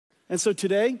And so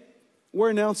today, we're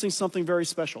announcing something very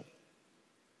special.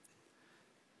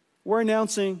 We're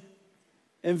announcing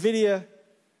NVIDIA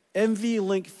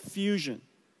NVLink Fusion.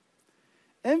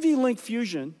 NVLink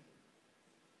Fusion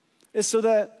is so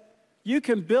that you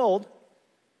can build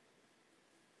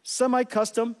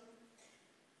semi-custom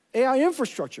AI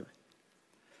infrastructure.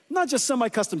 Not just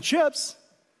semi-custom chips,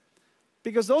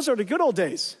 because those are the good old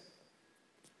days.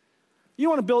 You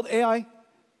want to build AI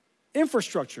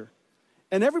infrastructure.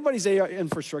 And everybody's AI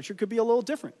infrastructure could be a little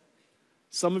different.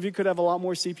 Some of you could have a lot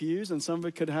more CPUs, and some of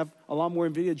it could have a lot more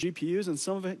NVIDIA GPUs, and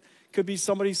some of it could be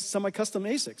somebody's semi-custom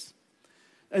ASICs.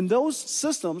 And those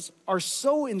systems are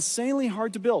so insanely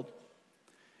hard to build.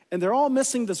 And they're all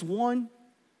missing this one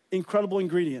incredible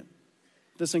ingredient.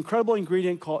 This incredible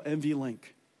ingredient called NVLink.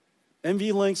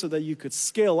 NVLink so that you could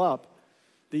scale up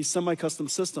these semi-custom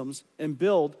systems and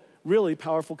build really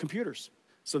powerful computers.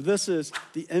 So this is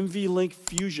the NVLink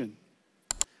Fusion.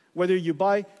 Whether you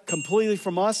buy completely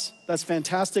from us, that's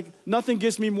fantastic. Nothing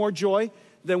gives me more joy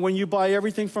than when you buy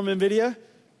everything from NVIDIA.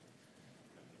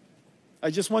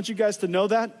 I just want you guys to know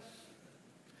that.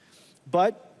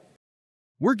 But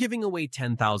we're giving away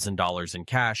 $10,000 in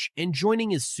cash, and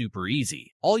joining is super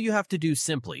easy. All you have to do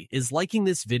simply is liking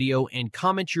this video and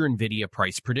comment your NVIDIA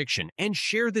price prediction, and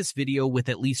share this video with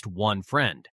at least one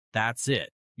friend. That's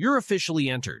it. You're officially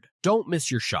entered. Don't miss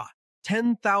your shot.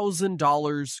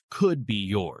 $10,000 could be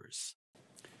yours.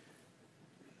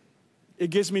 It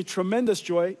gives me tremendous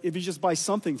joy if you just buy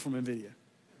something from NVIDIA.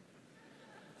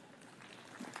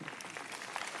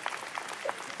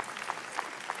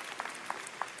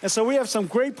 And so we have some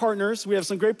great partners. We have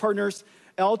some great partners,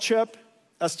 L-Chip,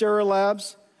 Astera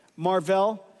Labs,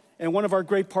 Marvell, and one of our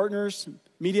great partners,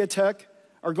 MediaTek,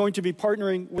 are going to be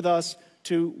partnering with us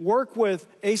to work with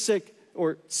ASIC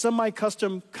or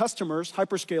semi-custom customers,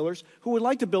 hyperscalers, who would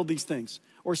like to build these things,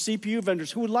 or CPU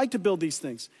vendors who would like to build these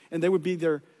things, and they would be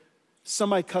their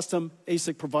semi-custom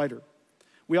ASIC provider.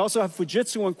 We also have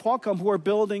Fujitsu and Qualcomm who are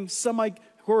building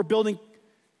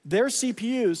their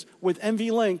CPUs with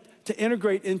NVLink to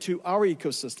integrate into our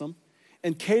ecosystem.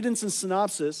 And Cadence and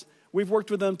Synopsys, we've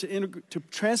worked with them to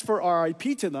transfer our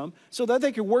IP to them so that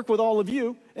they can work with all of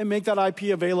you and make that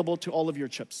IP available to all of your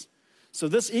chips. So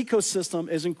this ecosystem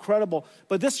is incredible.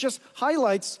 But this just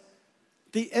highlights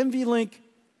the NVLink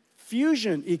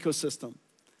Fusion ecosystem.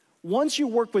 Once you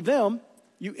work with them,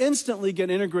 you instantly get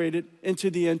integrated into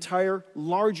the entire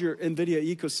larger NVIDIA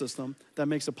ecosystem that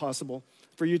makes it possible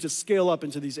for you to scale up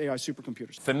into these AI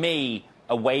supercomputers. For me,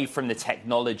 away from the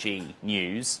technology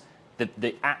news,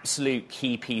 the absolute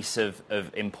key piece of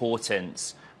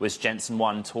importance was Jensen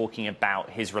Huang talking about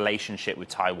his relationship with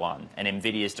Taiwan and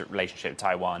NVIDIA's relationship with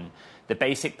Taiwan. The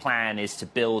basic plan is to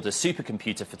build a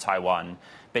supercomputer for Taiwan,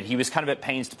 but he was kind of at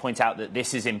pains to point out that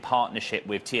this is in partnership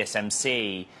with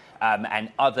TSMC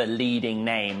and other leading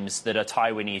names that are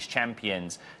Taiwanese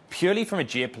champions. Purely from a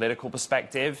geopolitical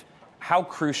perspective, how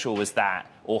crucial was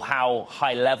that, or how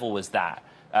high level was that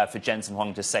for Jensen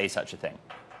Huang to say such a thing?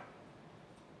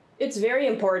 It's very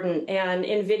important, and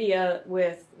NVIDIA,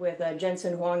 with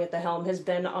Jensen Huang at the helm, has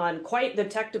been on quite the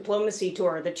tech diplomacy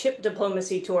tour, the chip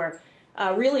diplomacy tour,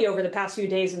 really over the past few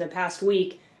days and the past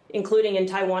week, including in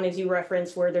Taiwan, as you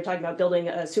referenced, where they're talking about building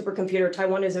a supercomputer.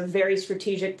 Taiwan is a very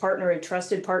strategic partner, a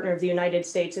trusted partner of the United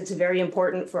States. It's very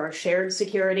important for our shared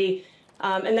security,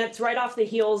 and that's right off the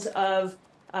heels of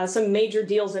some major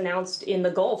deals announced in the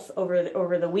Gulf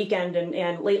over the weekend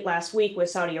and late last week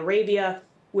with Saudi Arabia,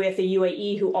 with the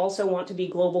UAE, who also want to be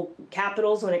global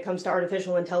capitals when it comes to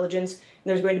artificial intelligence. And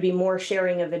there's going to be more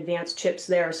sharing of advanced chips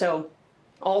there. So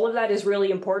all of that is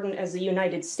really important as the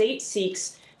United States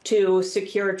seeks to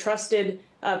secure trusted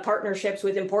partnerships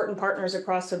with important partners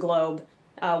across the globe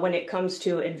when it comes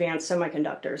to advanced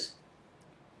semiconductors.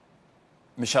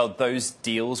 Michelle, those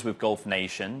deals with Gulf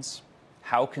nations,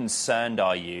 how concerned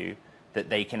are you that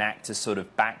they can act as sort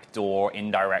of backdoor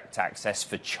indirect access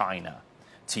for China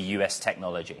to U.S.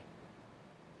 technology?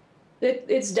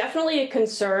 It's definitely a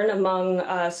concern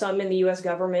among some in the U.S.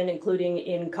 government, including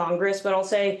in Congress. But I'll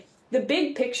say the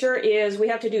big picture is we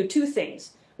have to do two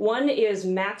things. One is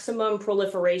maximum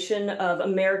proliferation of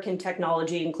American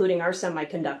technology, including our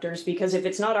semiconductors, because if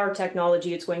it's not our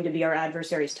technology, it's going to be our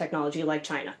adversaries' technology like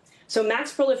China. So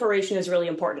max proliferation is really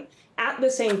important. At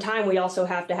the same time, we also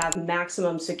have to have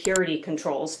maximum security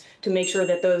controls to make sure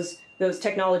that those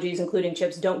technologies, including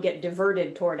chips, don't get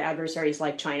diverted toward adversaries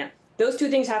like China. Those two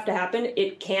things have to happen.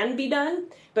 It can be done,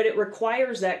 but it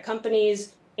requires that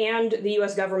companies and the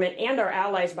U.S. government and our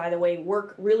allies, by the way,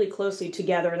 work really closely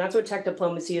together. And that's what tech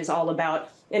diplomacy is all about.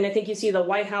 And I think you see the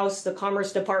White House, the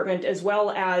Commerce Department, as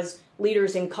well as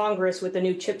leaders in Congress with the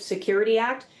new Chip Security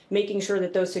Act, making sure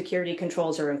that those security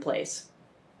controls are in place.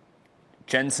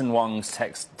 Jensen Huang's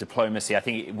tech diplomacy, I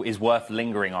think, is worth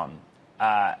lingering on.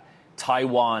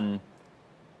 Taiwan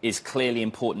is clearly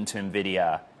important to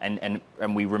NVIDIA, and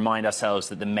we remind ourselves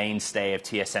that the mainstay of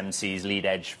TSMC's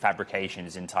lead-edge fabrication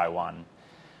is in Taiwan.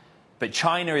 But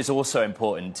China is also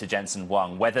important to Jensen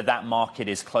Huang, whether that market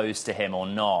is closed to him or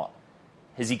not.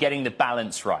 Is he getting the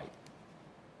balance right?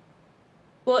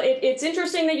 Well, it's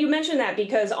interesting that you mentioned that,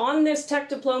 because on this tech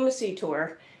diplomacy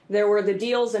tour, there were the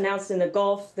deals announced in the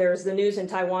Gulf. There's the news in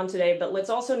Taiwan today. But let's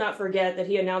also not forget that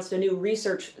he announced a new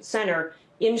research center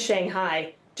in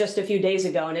Shanghai just a few days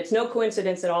ago. And it's no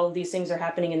coincidence that all of these things are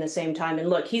happening in the same time. And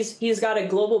look, he's got a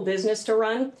global business to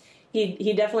run.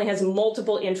 He definitely has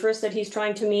multiple interests that he's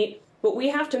trying to meet. What we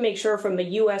have to make sure from a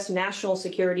U.S. national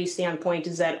security standpoint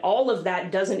is that all of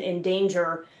that doesn't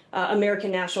endanger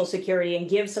American national security and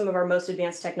give some of our most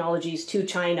advanced technologies to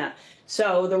China.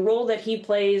 So the role that he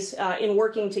plays in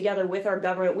working together with our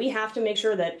government, we have to make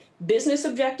sure that business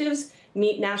objectives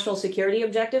meet national security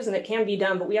objectives, and it can be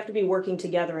done, but we have to be working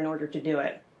together in order to do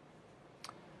it.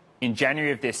 In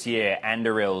January of this year,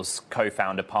 Anduril's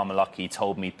co-founder, Palmer Luckey,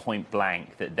 told me point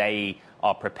blank that they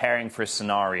are preparing for a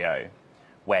scenario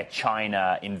where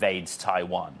China invades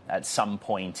Taiwan at some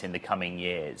point in the coming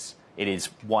years. It is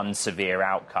one severe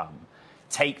outcome.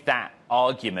 Take that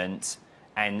argument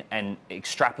and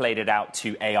extrapolate it out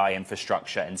to AI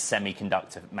infrastructure and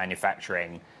semiconductor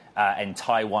manufacturing and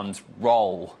Taiwan's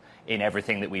role in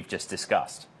everything that we've just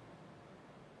discussed.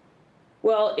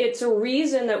 Well, it's a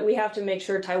reason that we have to make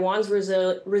sure Taiwan's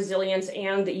resilience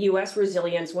and the U.S.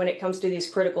 resilience when it comes to these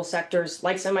critical sectors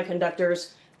like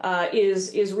semiconductors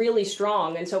is really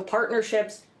strong. And so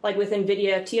partnerships like with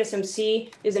NVIDIA,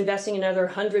 TSMC is investing another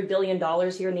 $100 billion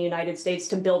here in the United States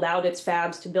to build out its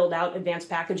fabs, to build out advanced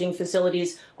packaging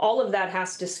facilities. All of that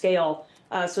has to scale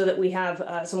so that we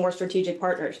have some more strategic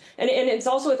partners. And it's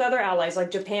also with other allies like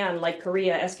Japan, like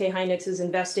Korea. SK Hynix is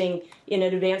investing in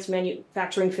an advanced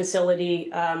manufacturing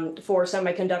facility for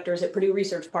semiconductors at Purdue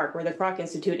Research Park, where the Kroc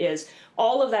Institute is.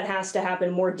 All of that has to happen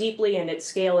more deeply and at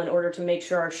scale in order to make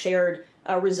sure our shared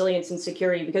resilience and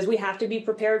security, because we have to be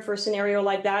prepared for a scenario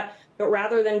like that. But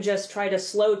rather than just try to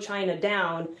slow China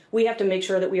down, we have to make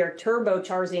sure that we are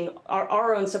turbocharging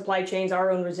our own supply chains,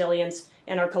 our own resilience,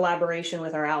 and our collaboration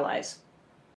with our allies.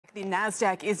 The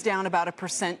Nasdaq is down about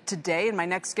 1% today, and my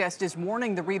next guest is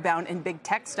warning the rebound in big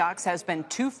tech stocks has been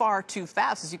too far too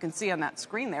fast, as you can see on that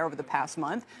screen there, over the past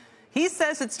month. He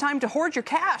says it's time to hoard your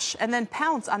cash and then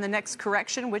pounce on the next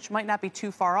correction, which might not be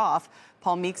too far off.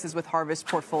 Paul Meeks is with Harvest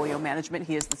Portfolio Management.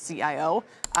 He is the CIO.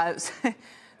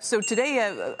 So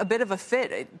today, a bit of a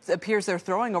fit. It appears they're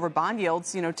throwing over bond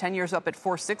yields, 10 years up at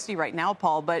 460 right now,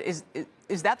 Paul. But is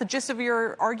that the gist of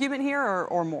your argument here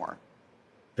or more?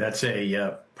 That's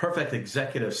a perfect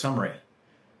executive summary.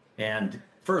 And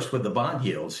first, with the bond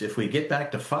yields, if we get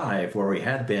back to 5, where we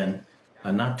had been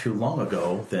not too long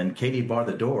ago, then Katie barred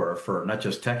the door for not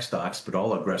just tech stocks, but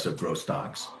all aggressive growth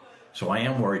stocks. So I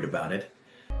am worried about it.